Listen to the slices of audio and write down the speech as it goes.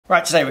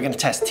Right, today we're going to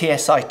test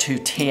TSi2,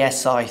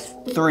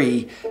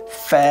 TSi3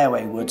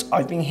 fairway woods.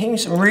 I've been hearing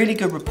some really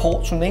good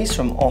reports from these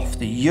from off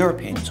the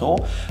European tour,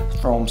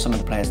 from some of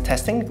the players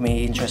testing. It'd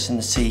be interesting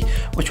to see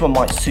which one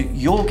might suit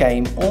your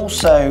game.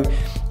 Also,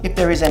 if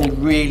there is any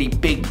really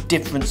big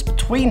difference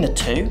between the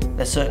two.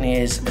 There certainly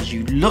is as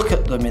you look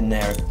at them in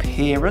their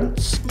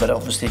appearance, but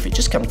obviously if it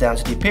just comes down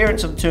to the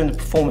appearance of the two and the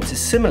performance is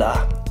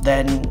similar,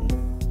 then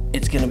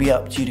it's going to be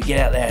up to you to get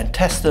out there and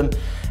test them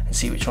and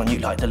see which one you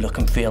like the look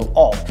and feel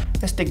of.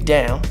 Let's dig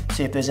down,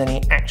 see if there's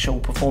any actual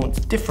performance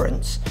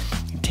difference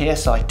in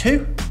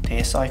TSi2,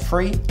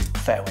 TSi3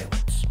 fairway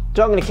woods.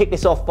 So I'm going to kick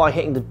this off by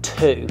hitting the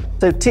 2.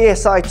 So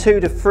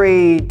TSi2 to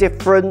 3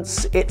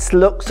 difference, it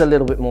looks a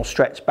little bit more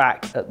stretched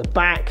back at the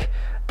back,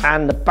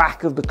 and the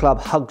back of the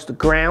club hugs the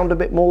ground a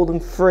bit more than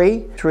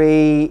 3.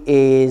 3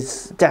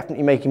 is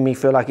definitely making me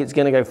feel like it's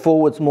going to go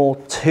forwards more.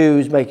 2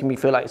 is making me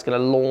feel like it's going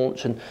to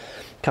launch and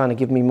kind of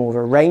give me more of a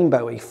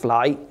rainbowy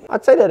flight.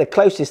 I'd say they're the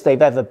closest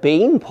they've ever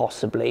been,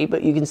 possibly,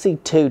 but you can see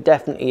 2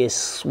 definitely is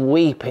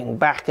sweeping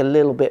back a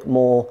little bit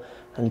more,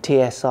 and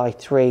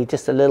TSi3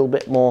 just a little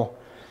bit more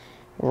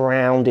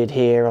rounded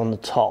here on the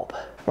top.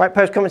 Right,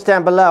 post comments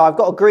down below. I've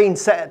got a green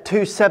set at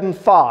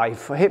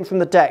 275. I hit them from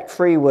the deck,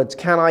 3 woods.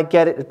 Can I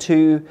get it to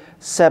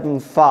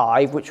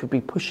 275, which would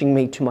be pushing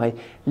me to my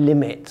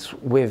limits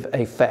with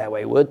a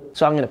fairway wood?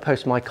 So I'm going to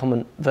post my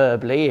comment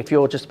verbally. If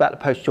you're just about to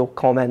post your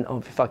comment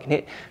of if I can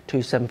hit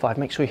 275,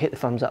 make sure you hit the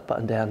thumbs up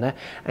button down there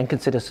and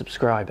consider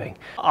subscribing.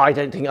 I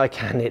don't think I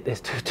can hit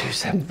this to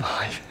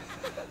 275.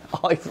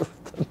 Either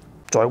of them.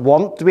 Do I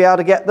want to be able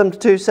to get them to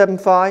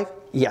 275?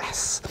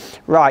 Yes.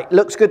 Right,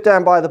 looks good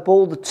down by the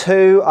ball. The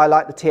 2, I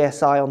like the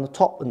TSI on the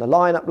top and the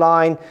lineup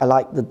line. I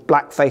like the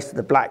black face of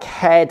the black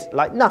head.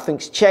 Like,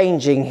 nothing's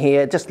changing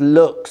here, it just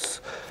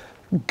looks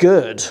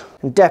good.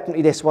 And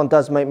definitely this one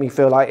does make me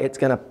feel like it's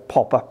going to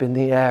pop up in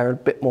the air a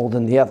bit more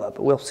than the other,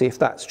 but we'll see if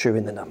that's true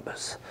in the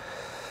numbers.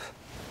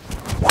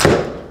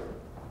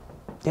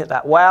 Hit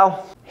that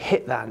well,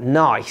 hit that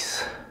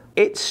nice.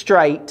 It's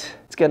straight,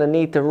 it's going to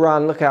need to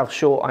run. Look how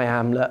short I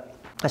am, look.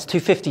 That's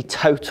 250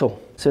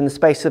 total. So in the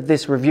space of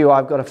this review,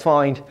 I've got to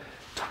find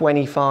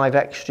 25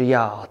 extra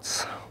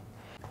yards.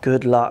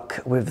 Good luck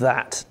with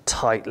that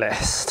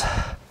Titleist.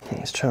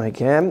 Let's try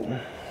again.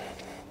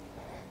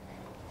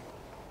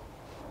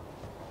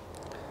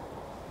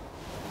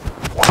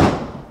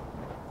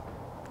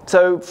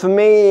 So for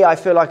me, I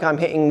feel like I'm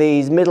hitting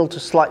these middle to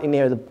slightly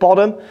near the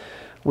bottom.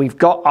 We've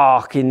got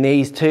arc in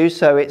these two,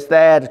 so it's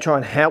there to try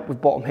and help with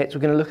bottom hits.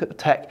 We're going to look at the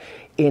tech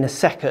in a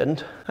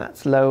second.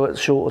 That's lower,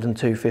 shorter than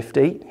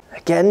 250.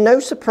 Again, no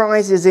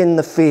surprises in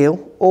the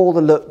feel, all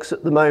the looks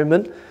at the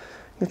moment. I'm going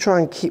to try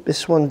and keep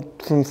this one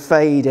from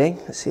fading.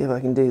 Let's see if I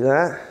can do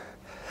that.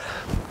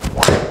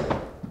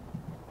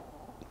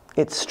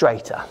 It's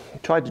straighter. I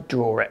tried to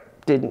draw it,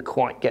 didn't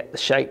quite get the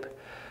shape,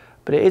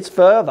 but it is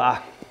further.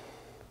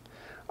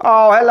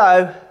 Oh,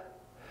 hello.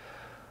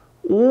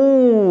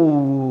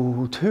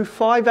 Ooh,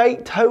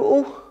 258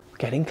 total.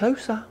 Getting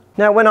closer.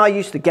 Now, when I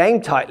used to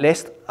game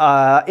Titleist,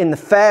 in the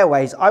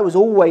fairways, I was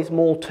always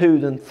more 2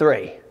 than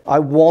 3. I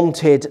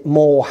wanted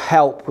more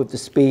help with the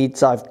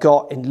speeds I've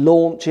got in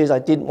launches. I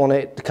didn't want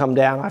it to come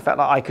down. I felt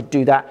like I could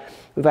do that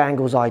with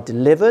angles I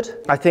delivered.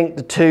 I think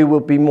the 2 will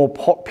be more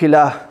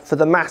popular for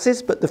the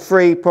masses, but the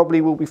 3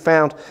 probably will be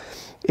found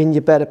in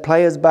your better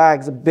players'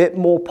 bags a bit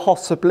more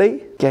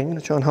possibly. Again, I'm going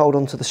to try and hold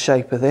on to the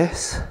shape of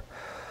this.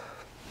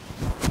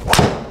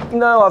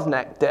 No, I've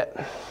necked it.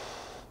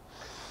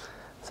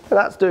 So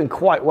that's doing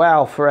quite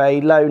well for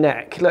a low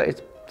neck. Look,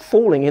 it's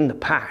falling in the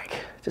pack,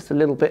 just a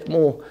little bit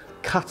more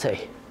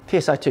cutty.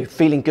 TSi2,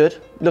 feeling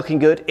good, looking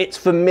good. It's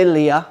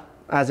familiar,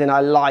 as in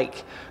I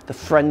like the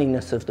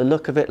friendliness of the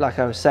look of it, like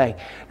I was saying.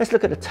 Let's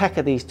look at the tech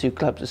of these two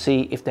clubs to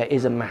see if there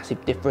is a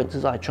massive difference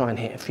as I try and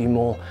hit a few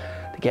more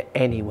to get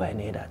anywhere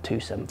near that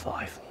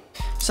 275.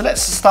 So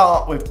let's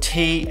start with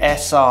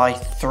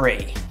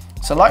TSi3.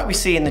 So like we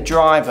see in the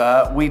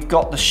driver, we've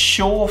got the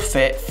Sure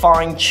Fit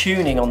fine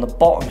tuning on the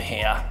bottom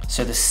here.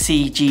 So the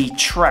CG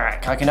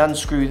track, I can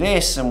unscrew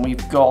this and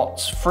we've got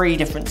 3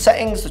 different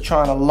settings to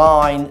try and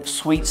align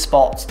sweet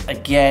spots.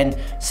 Again,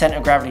 center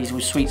of gravities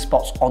with sweet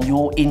spots on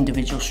your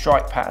individual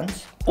strike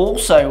patterns.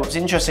 Also, what's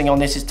interesting on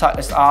this is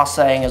Titleist are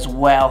saying as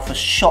well for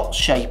shot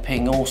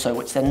shaping also,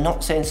 which they're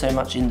not saying so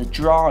much in the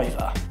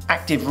driver.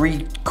 Active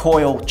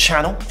recoil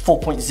channel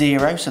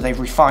 4.0, so they've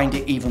refined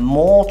it even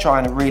more,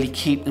 trying to really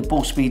keep the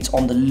ball speeds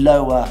on the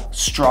lower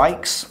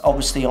strikes.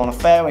 Obviously on a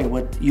fairway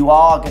wood, you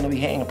are going to be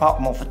hitting, apart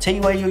from off a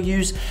tee where you'll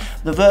use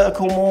the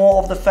vertical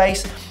more of the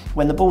face.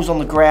 When the ball's on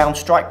the ground,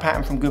 strike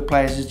pattern from good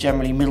players is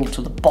generally middle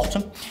to the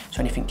bottom. So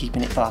anything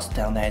keeping it faster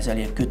down there is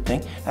only a good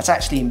thing. That's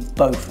actually in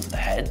both of the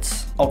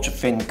heads. Ultra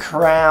thin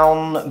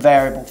crown,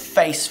 variable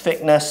face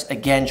thickness.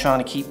 Again,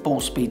 trying to keep ball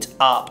speeds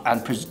up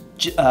and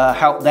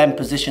help them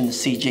position the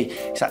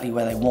CG exactly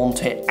where they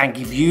want it and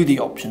give you the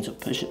options of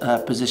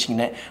positioning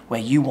it where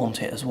you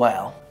want it as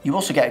well. You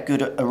also get a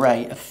good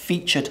array of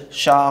featured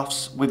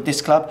shafts with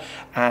this club,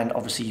 and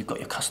obviously you've got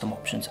your custom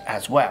options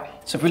as well.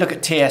 So if we look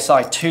at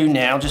TSi 2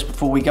 now, just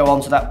before we go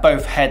on to that,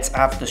 both heads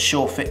have the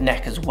sure fit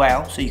neck as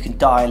well, so you can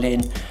dial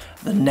in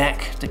the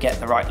neck to get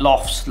the right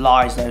lofts,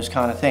 lies, those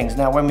kind of things.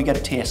 Now when we go to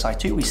TSi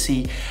 2, we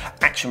see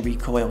action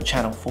recoil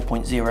channel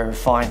 4.0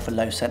 refined for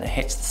low center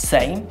hits, the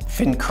same.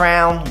 Fin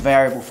crown,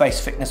 variable face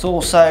thickness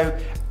also,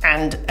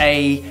 and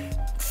a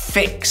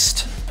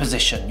fixed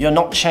position. You're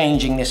not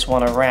changing this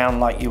one around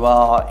like you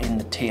are in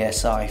the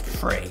TSi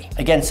 3.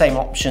 Again, same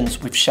options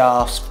with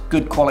shafts,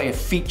 good quality of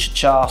featured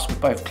shafts with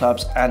both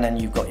clubs, and then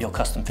you've got your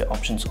custom fit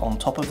options on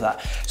top of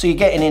that. So you're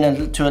getting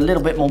into a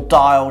little bit more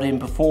dialed in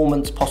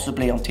performance,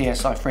 possibly on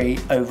TSi 3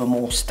 over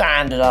more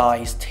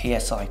standardized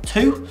TSi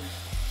 2,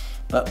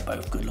 but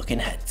both good looking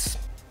heads.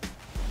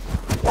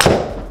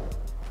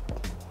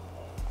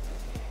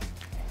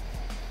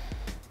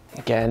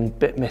 Again,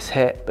 bit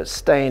mishit, but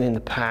staying in the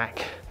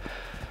pack.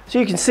 So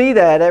you can see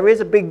there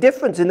is a big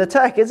difference in the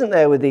tech, isn't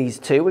there, with these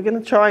two? We're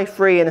going to try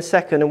 3 in a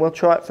second, and we'll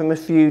try it from a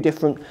few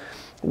different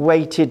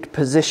weighted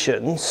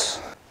positions.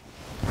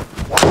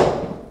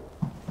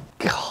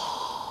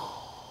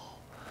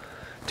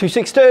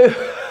 262.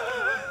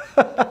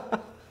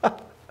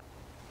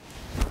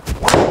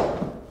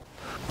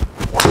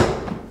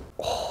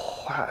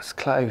 Oh, that's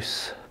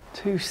close.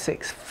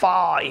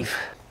 265.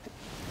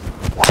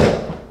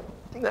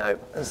 No,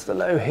 that's the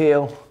low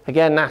heel.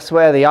 Again, that's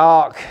where the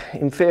arc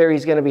in theory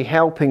is going to be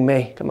helping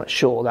me. I'm not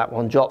sure that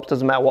one drops,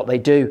 doesn't matter what they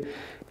do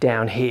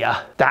down here.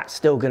 That's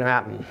still going to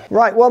happen.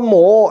 Right, one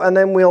more, and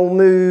then we'll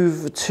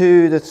move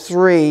to the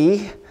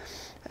 3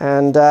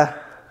 and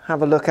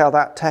have a look how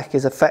that tech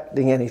is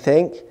affecting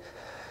anything.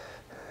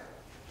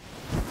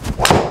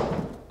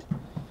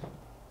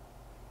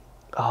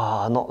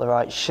 Ah, not the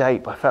right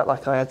shape. I felt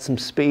like I had some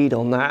speed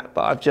on that,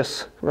 but I've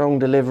just wrong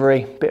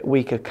delivery, bit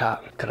weaker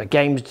cut. Could I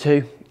game the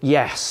 2?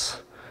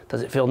 Yes.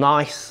 Does it feel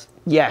nice?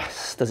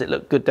 Yes. Does it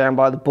look good down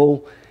by the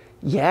ball?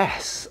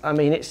 Yes. I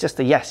mean, it's just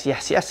a yes,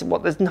 yes, yes. Well,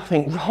 there's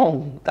nothing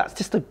wrong. That's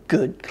just a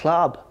good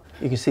club.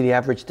 You can see the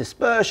average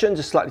dispersion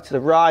just slightly to the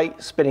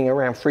right, spinning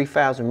around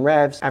 3,000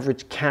 revs.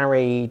 Average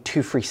carry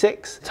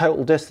 236.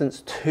 Total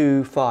distance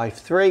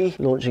 253.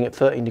 Launching at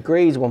 13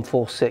 degrees,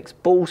 146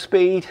 ball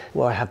speed.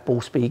 Where I have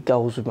ball speed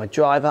goals with my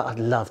driver, I'd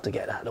love to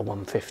get that to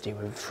 150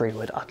 with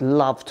freewood. I'd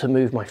love to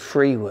move my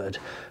freewood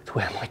to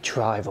where my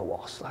driver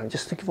was. I mean,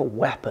 just think of a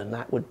weapon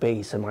that would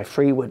be. So my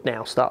freewood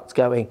now starts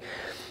going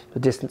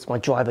the distance my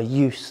driver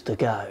used to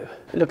go.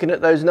 Looking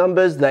at those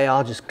numbers, they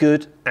are just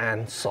good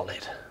and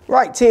solid.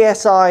 Right,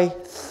 TSi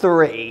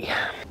 3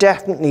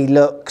 definitely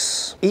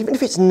looks, even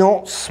if it's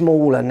not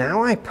smaller,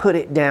 now I put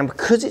it down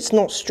because it's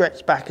not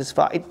stretched back as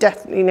far, it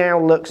definitely now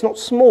looks not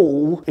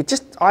small,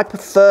 I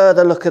prefer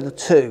the look of the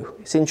 2.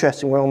 It's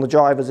interesting, where on the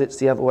drivers it's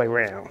the other way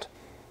around.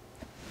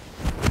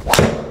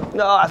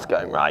 No, that's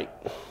going right.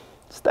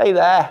 Stay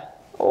there.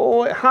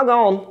 Oh, it hung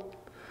on.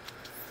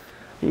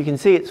 You can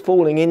see it's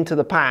falling into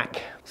the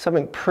pack.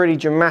 Something pretty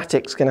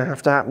dramatic is going to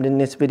have to happen in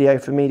this video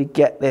for me to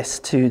get this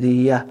to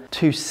the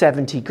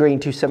 270 green,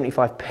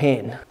 275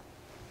 pin.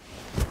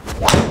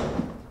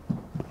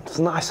 It's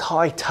a nice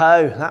high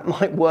toe. That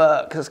might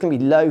work because it's going to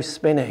be low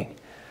spinning.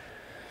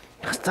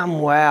 That's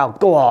done well.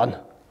 Go on.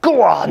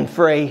 Go on,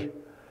 3.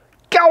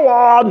 Go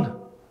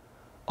on.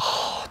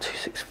 Oh,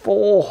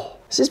 264.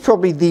 This is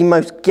probably the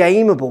most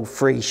gameable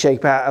 3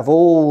 shape out of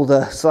all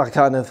the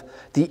kind of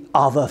the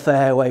other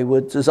fairway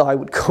woods, as I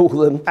would call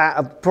them, out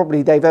of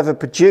probably they've ever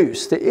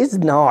produced. It is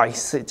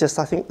nice. It just,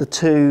 I think the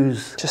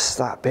 2's just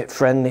that bit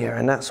friendlier,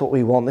 and that's what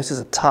we want. This is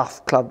a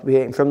tough club to be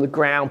hitting from the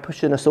ground,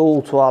 pushing us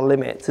all to our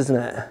limits, isn't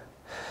it?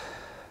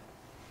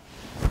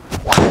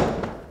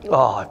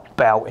 Oh, I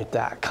belted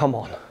that. Come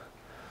on.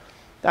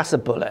 That's a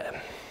bullet.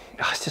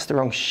 Oh, it's just the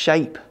wrong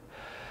shape.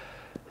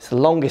 It's the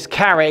longest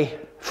carry.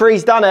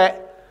 3's done it.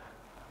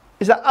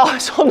 Is that, oh,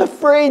 it's on the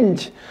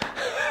fringe.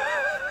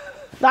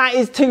 That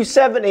is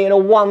 270 and a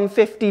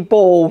 150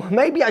 ball.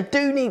 Maybe I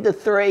do need the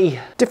 3.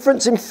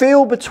 Difference in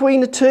feel between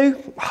the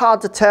 2,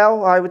 hard to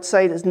tell. I would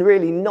say there's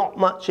really not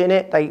much in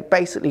it. They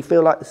basically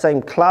feel like the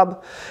same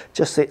club,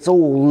 just it's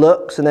all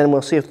looks, and then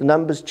we'll see if the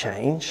numbers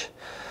change.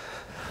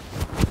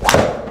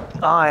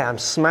 I am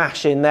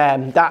smashing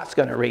them. That's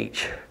going to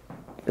reach,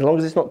 as long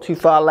as it's not too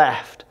far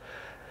left.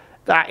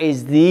 That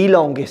is the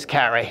longest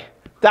carry.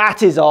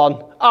 That is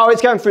on. Oh,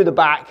 it's going through the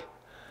back.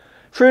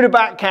 Through the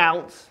back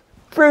counts.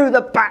 Through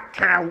the back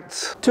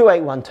counts.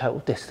 281 total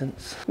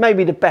distance.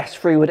 Maybe the best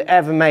freewood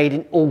ever made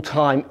in all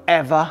time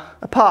ever.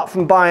 Apart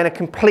from buying a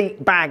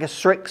complete bag of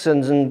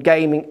Strixons and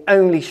gaming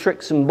only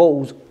Strixon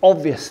balls,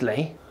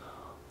 obviously,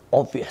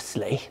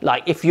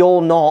 like if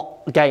you're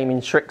not gaming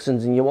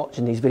Strixons and you're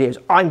watching these videos,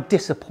 I'm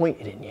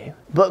disappointed in you.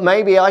 But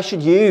maybe I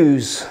should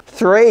use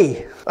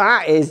 3.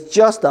 That is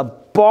just a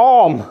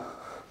bomb.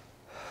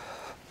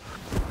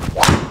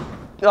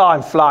 Oh,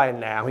 I'm flying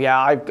now. Yeah,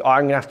 I'm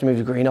gonna have to move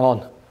the green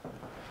on.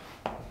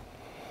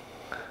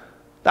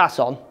 That's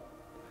on.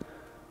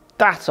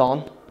 That's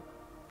on.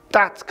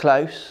 That's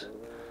close.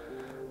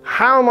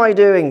 How am I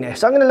doing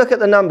this? I'm going to look at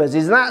the numbers.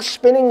 Is that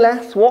spinning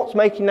less? What's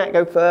making that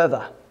go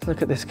further?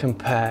 Look at this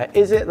compare.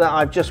 Is it that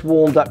I've just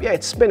warmed up? Yeah,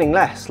 it's spinning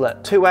less.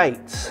 Look,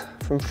 2/8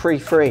 from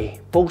 3/3.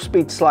 Ball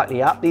speed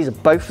slightly up. These are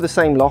both for the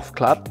same loft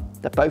club.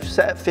 They're both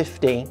set at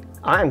 15.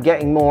 I am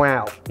getting more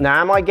out.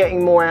 Now, am I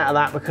getting more out of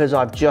that because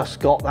I've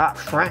just got that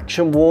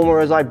fraction warmer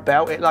as I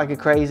belt it like a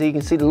crazy? You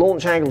can see the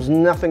launch angle's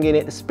nothing in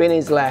it, the spin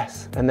is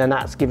less, and then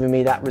that's giving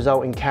me that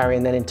resulting carry,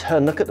 and then in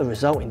turn, look at the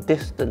resulting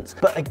distance.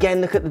 But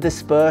again, look at the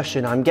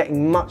dispersion. I'm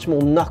getting much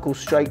more knuckle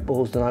straight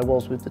balls than I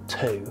was with the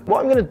 2.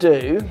 What I'm gonna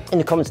do, in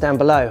the comments down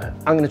below,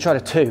 I'm gonna try the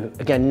 2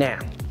 again now,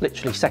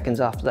 literally seconds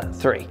after that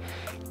 3.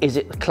 Is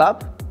it the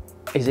club?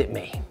 Is it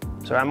me?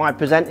 So am I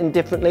presenting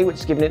differently, which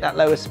is giving it that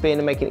lower spin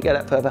and making it go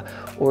that further,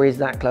 or is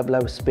that club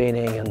lower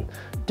spinning and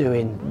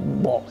doing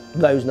what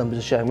those numbers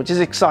are showing, which is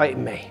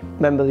exciting me.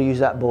 Remember to use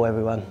that ball,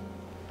 everyone.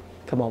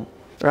 Come on.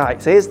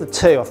 Right, so here's the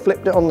 2. I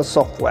flipped it on the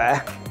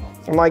software.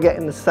 Am I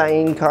getting the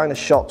same kind of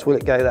shots? Will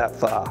it go that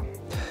far?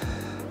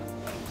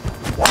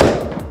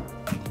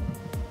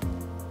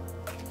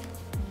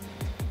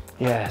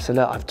 Yeah, so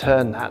look, I've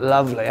turned that,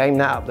 lovely. Aim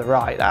that up the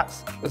right,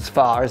 that's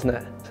far, isn't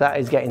it? So that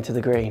is getting to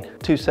the green.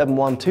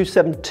 271,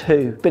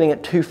 272, spinning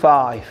at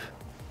 2.5.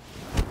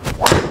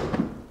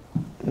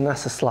 And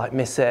that's a slight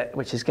miss it,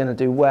 which is gonna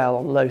do well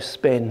on low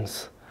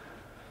spins.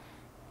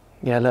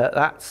 Yeah, look,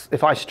 that's,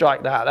 if I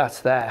strike that, that's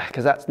there,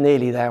 because that's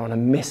nearly there on a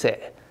miss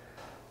it.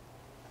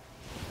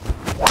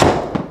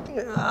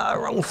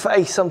 Wrong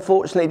face,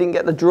 unfortunately, didn't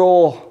get the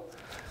draw,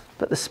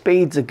 but the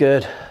speeds are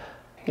good.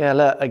 Yeah,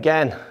 look,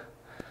 again,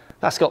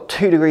 that's got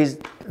 2 degrees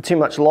too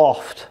much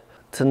loft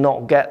to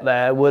not get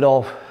there, would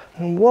have.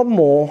 And one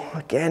more,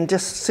 again,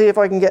 just see if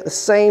I can get the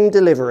same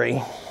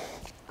delivery.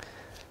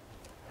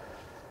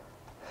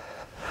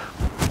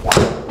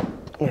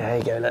 Yeah, there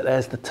you go, look,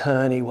 there's the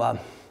turny one.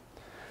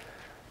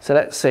 So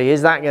let's see,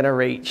 is that gonna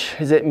reach?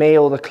 Is it me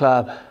or the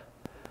club?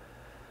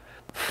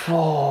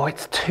 Oh,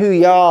 it's 2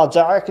 yards,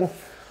 I reckon.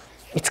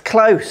 It's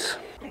close.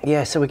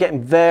 Yeah, so we're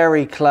getting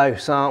very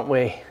close, aren't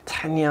we?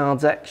 10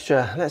 yards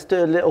extra. Let's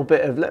do a little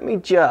bit of, let me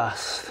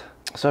just,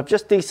 so I've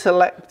just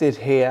deselected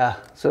here.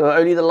 So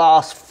only the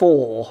last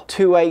 4.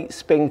 2.8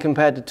 spin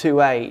compared to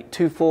 2.8.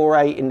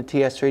 2.48 in the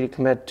TS3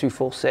 compared to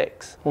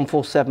 2.46.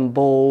 1.47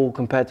 ball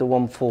compared to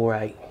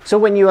 1.48. So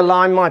when you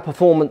align my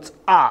performance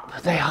up,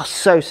 they are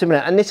so similar.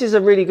 And this is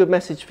a really good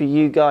message for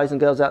you guys and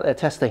girls out there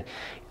testing.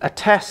 A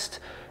test,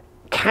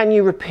 can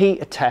you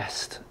repeat a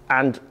test?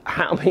 And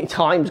how many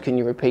times can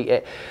you repeat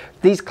it?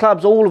 These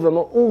clubs, all of them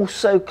are all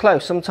so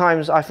close.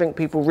 Sometimes I think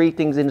people read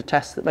things in the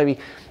test that maybe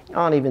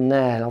aren't even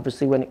there.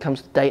 Obviously, when it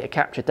comes to data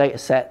capture, data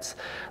sets,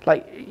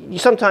 like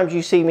sometimes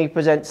you see me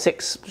present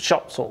 6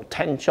 shots or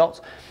 10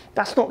 shots.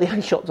 That's not the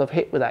only shots I've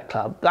hit with that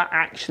club. That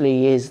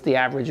actually is the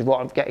average of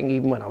what I'm getting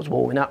even when I was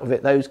warming up with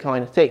it, those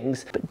kind of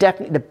things. But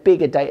definitely the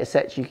bigger data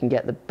sets you can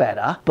get, the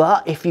better.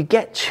 But if you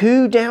get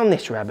too down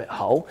this rabbit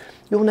hole,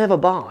 you'll never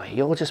buy.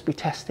 You'll just be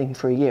testing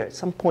for a year. At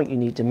some point you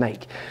need to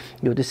make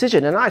your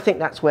decision. And I think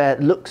that's where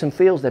looks and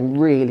feels then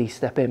really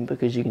step in,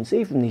 because you can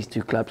see from these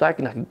 2 clubs, I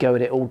can go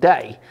at it all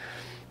day.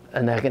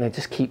 And they're going to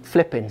just keep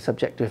flipping,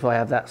 subject to if I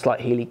have that slight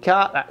heely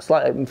cut, that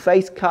slight open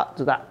face cut,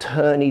 to that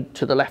turny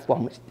to the left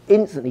one, which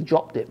instantly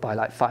dropped it by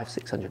like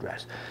 500-600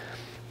 revs.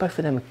 Both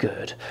of them are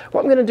good.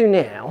 What I'm going to do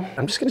now,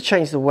 I'm just going to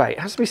change the weight.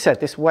 As we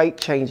said, this weight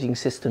changing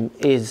system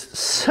is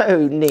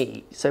so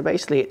neat. So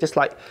basically it just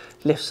like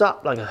lifts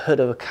up like a hood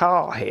of a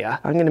car here.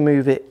 I'm going to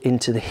move it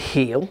into the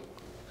heel.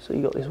 So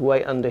you've got this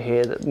weight under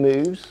here that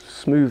moves,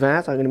 smooth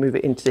as. I'm going to move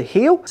it into the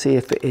heel, see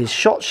if it is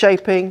shot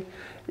shaping,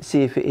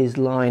 see if it is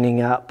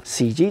lining up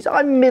CGs.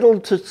 I'm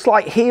middle to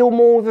slight heel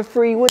more with a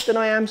free wood than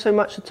I am so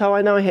much the toe.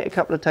 I know I hit a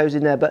couple of toes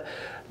in there, but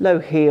low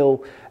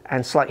heel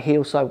and slight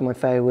heel side with my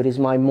fairway wood is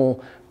my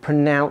more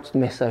pronounced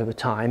miss over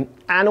time.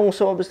 And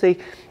also obviously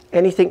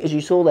anything, as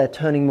you saw there,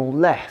 turning more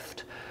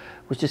left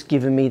was just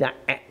giving me that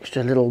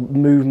extra little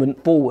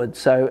movement forward.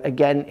 So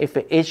again, if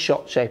it is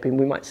shot shaping,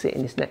 we might see it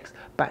in this next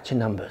batch of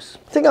numbers.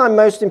 The thing I'm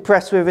most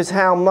impressed with is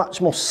how much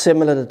more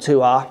similar the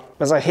 2 are.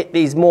 As I hit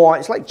these more,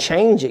 it's like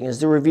changing as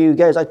the review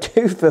goes. I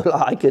do feel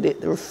like I could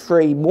hit the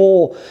 3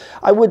 more.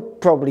 I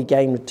would probably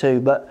game the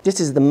 2, but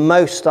this is the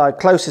most,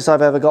 closest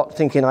I've ever got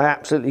thinking I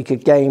absolutely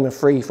could game a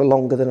 3 for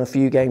longer than a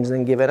few games and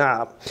then give it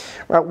up.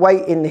 Right,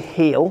 weight in the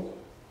heel.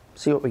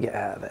 See what we get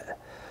out of it.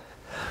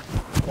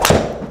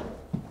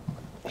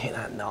 Hit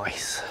that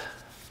nice.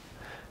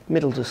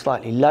 Middle to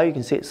slightly low. You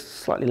can see it's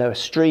slightly lower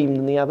stream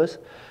than the others.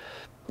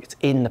 It's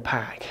in the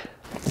pack.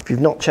 If you've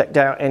not checked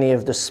out any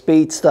of the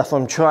speed stuff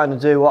I'm trying to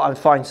do, what I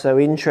find so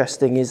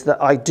interesting is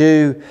that I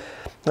do,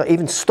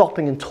 even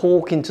stopping and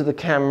talking to the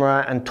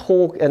camera and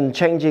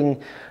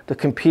changing the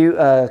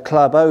computer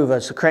club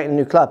over, so creating a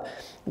new club.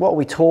 What are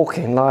we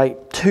talking,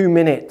 like 2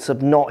 minutes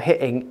of not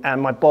hitting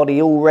and my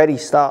body already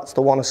starts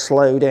to want to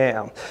slow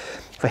down.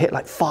 If I hit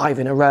like 5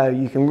 in a row,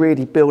 you can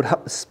really build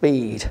up the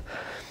speed. It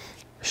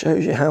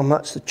shows you how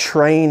much the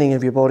training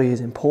of your body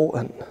is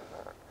important.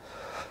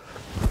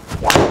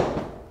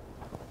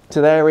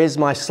 So there is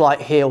my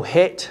slight heel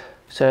hit.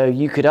 So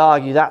you could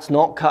argue that's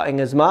not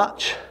cutting as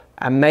much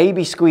and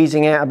maybe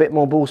squeezing out a bit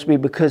more ball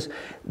speed because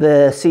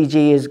the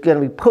CG is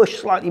going to be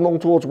pushed slightly more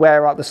towards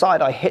where at the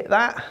side I hit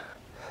that.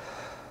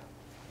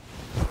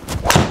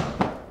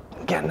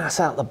 Getting that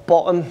out the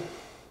bottom.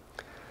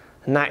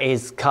 And that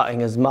is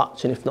cutting as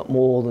much and if not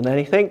more than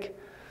anything.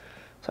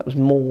 So that was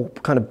more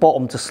kind of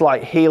bottom to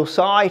slight heel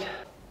side.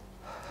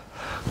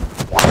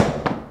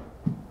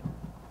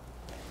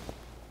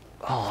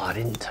 Oh, I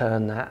didn't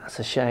turn that, that's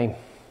a shame.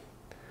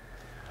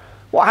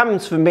 What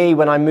happens for me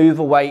when I move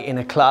away in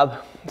a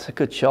club, it's a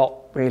good shot,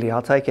 really,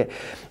 I'll take it,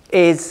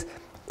 is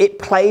it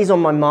plays on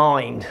my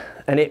mind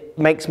and it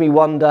makes me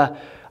wonder,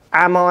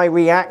 am I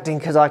reacting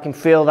because I can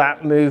feel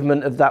that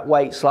movement of that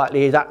weight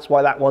slightly? That's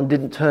why that one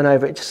didn't turn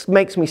over. It just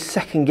makes me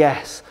second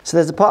guess. So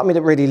there's a part of me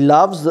that really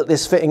loves that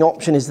this fitting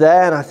option is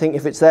there, and I think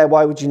if it's there,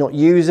 why would you not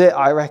use it?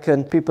 I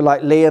reckon people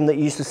like Liam that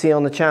you used to see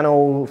on the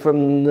channel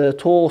from the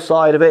tour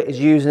side of it is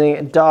using it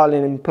and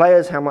dialing in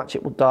players. How much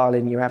it will dial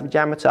in your average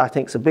amateur, I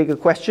think is a bigger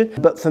question.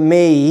 But for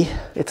me,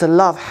 it's a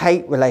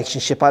love-hate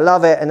relationship. I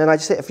love it, and then I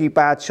just hit a few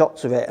bad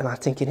shots of it, and I'm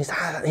thinking, is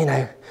that, you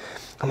know,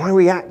 am I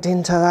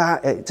reacting to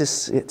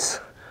that?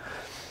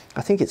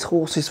 I think it's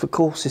horses for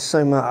courses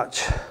so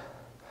much.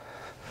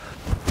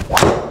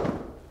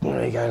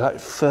 There you go, like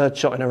third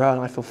shot in a row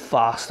and I feel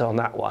faster on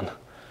that one.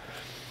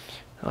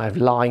 I've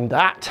lined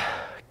that.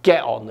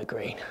 Get on the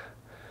green.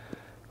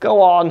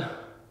 Go on.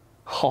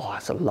 Oh,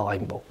 that's a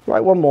line ball.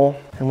 Right, one more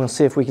and we'll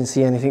see if we can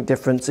see anything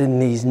different in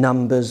these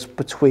numbers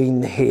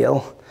between the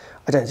heel.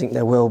 I don't think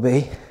there will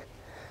be.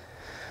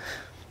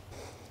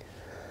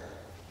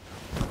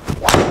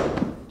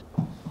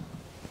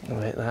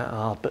 Make that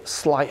hard, but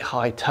slight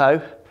high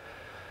toe,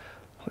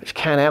 which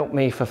can help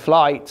me for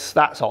flights.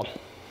 That's on.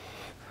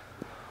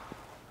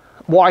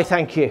 Why,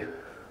 thank you.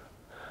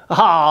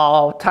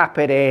 Oh, tap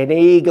it in,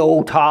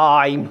 eagle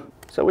time.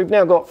 So we've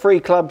now got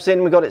 3 clubs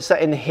in, we've got it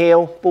set in the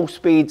heel. Ball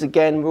speeds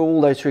again, all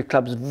those 3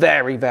 clubs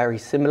very, very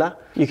similar.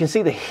 You can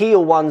see the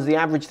heel ones, the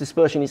average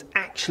dispersion is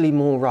actually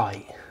more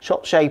right.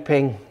 Shot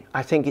shaping,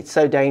 I think it's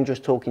so dangerous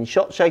talking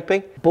shot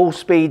shaping. Ball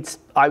speeds,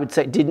 I would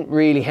say, didn't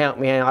really help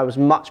me. I was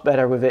much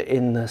better with it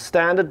in the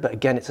standard, but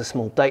again, it's a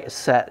small data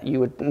set. You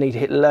would need to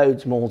hit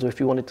loads more if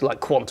you wanted to like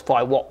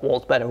quantify what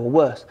was better or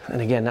worse.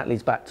 And again, that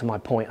leads back to my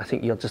point. I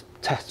think you'll just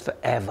test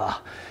forever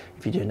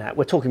if you're doing that.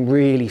 We're talking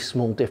really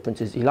small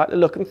differences. You like the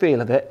look and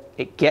feel of it.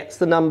 It gets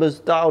the numbers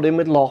dialed in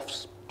with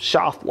lofts,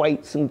 shaft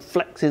weights and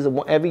flexes and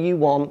whatever you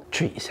want.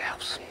 Treat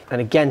yourselves.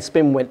 And again,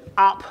 spin went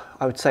up.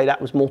 I would say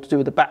that was more to do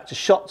with the batch of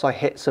shots. I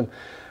hit some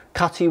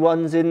cutty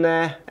ones in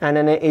there, and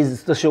then it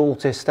is the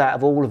shortest out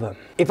of all of them.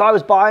 If I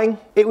was buying,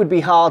 it would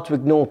be hard to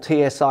ignore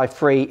TSi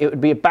 3. It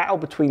would be a battle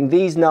between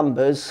these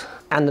numbers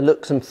and the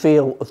looks and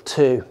feel of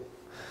 2.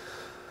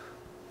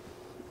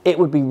 It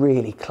would be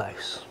really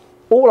close.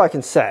 All I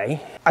can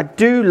say, I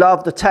do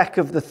love the tech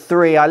of the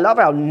 3. I love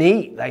how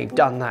neat they've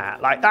done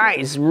that. Like, that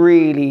is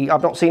really,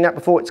 I've not seen that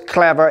before. It's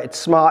clever, it's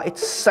smart,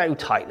 it's so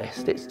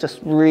Titleist. It's just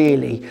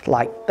really,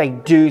 like, they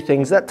do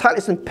things. That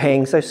Titleist and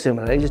Ping, so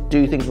similar. They just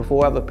do things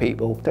before other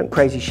people. Don't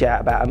crazy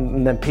shout about them,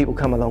 and then people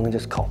come along and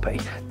just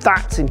copy.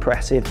 That's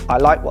impressive. I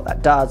like what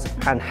that does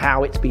and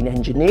how it's been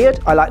engineered.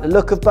 I like the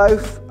look of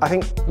both. I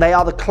think they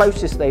are the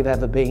closest they've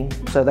ever been,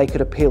 so they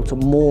could appeal to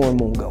more and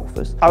more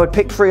golfers. I would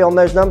pick 3 on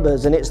those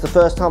numbers, and it's the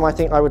first time I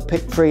think I would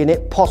pick 3 and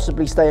it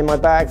possibly stay in my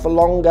bag for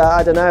longer.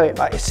 I don't know,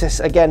 it's just,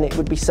 again, it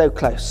would be so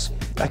close.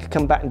 I could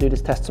come back and do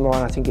this test tomorrow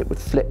and I think it would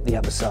flip the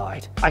other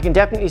side. I can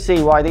definitely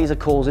see why these are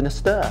causing a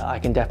stir. I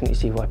can definitely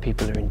see why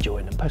people are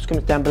enjoying them. Post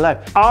comments down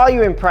below. Are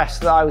you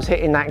impressed that I was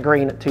hitting that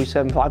green at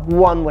 275?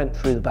 1 went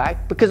through the bag,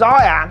 because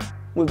I am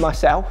with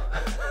myself.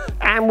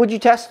 And would you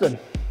test them?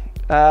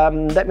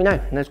 Let me know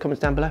in those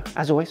comments down below.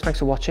 As always, thanks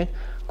for watching.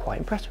 Quite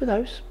impressed with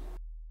those.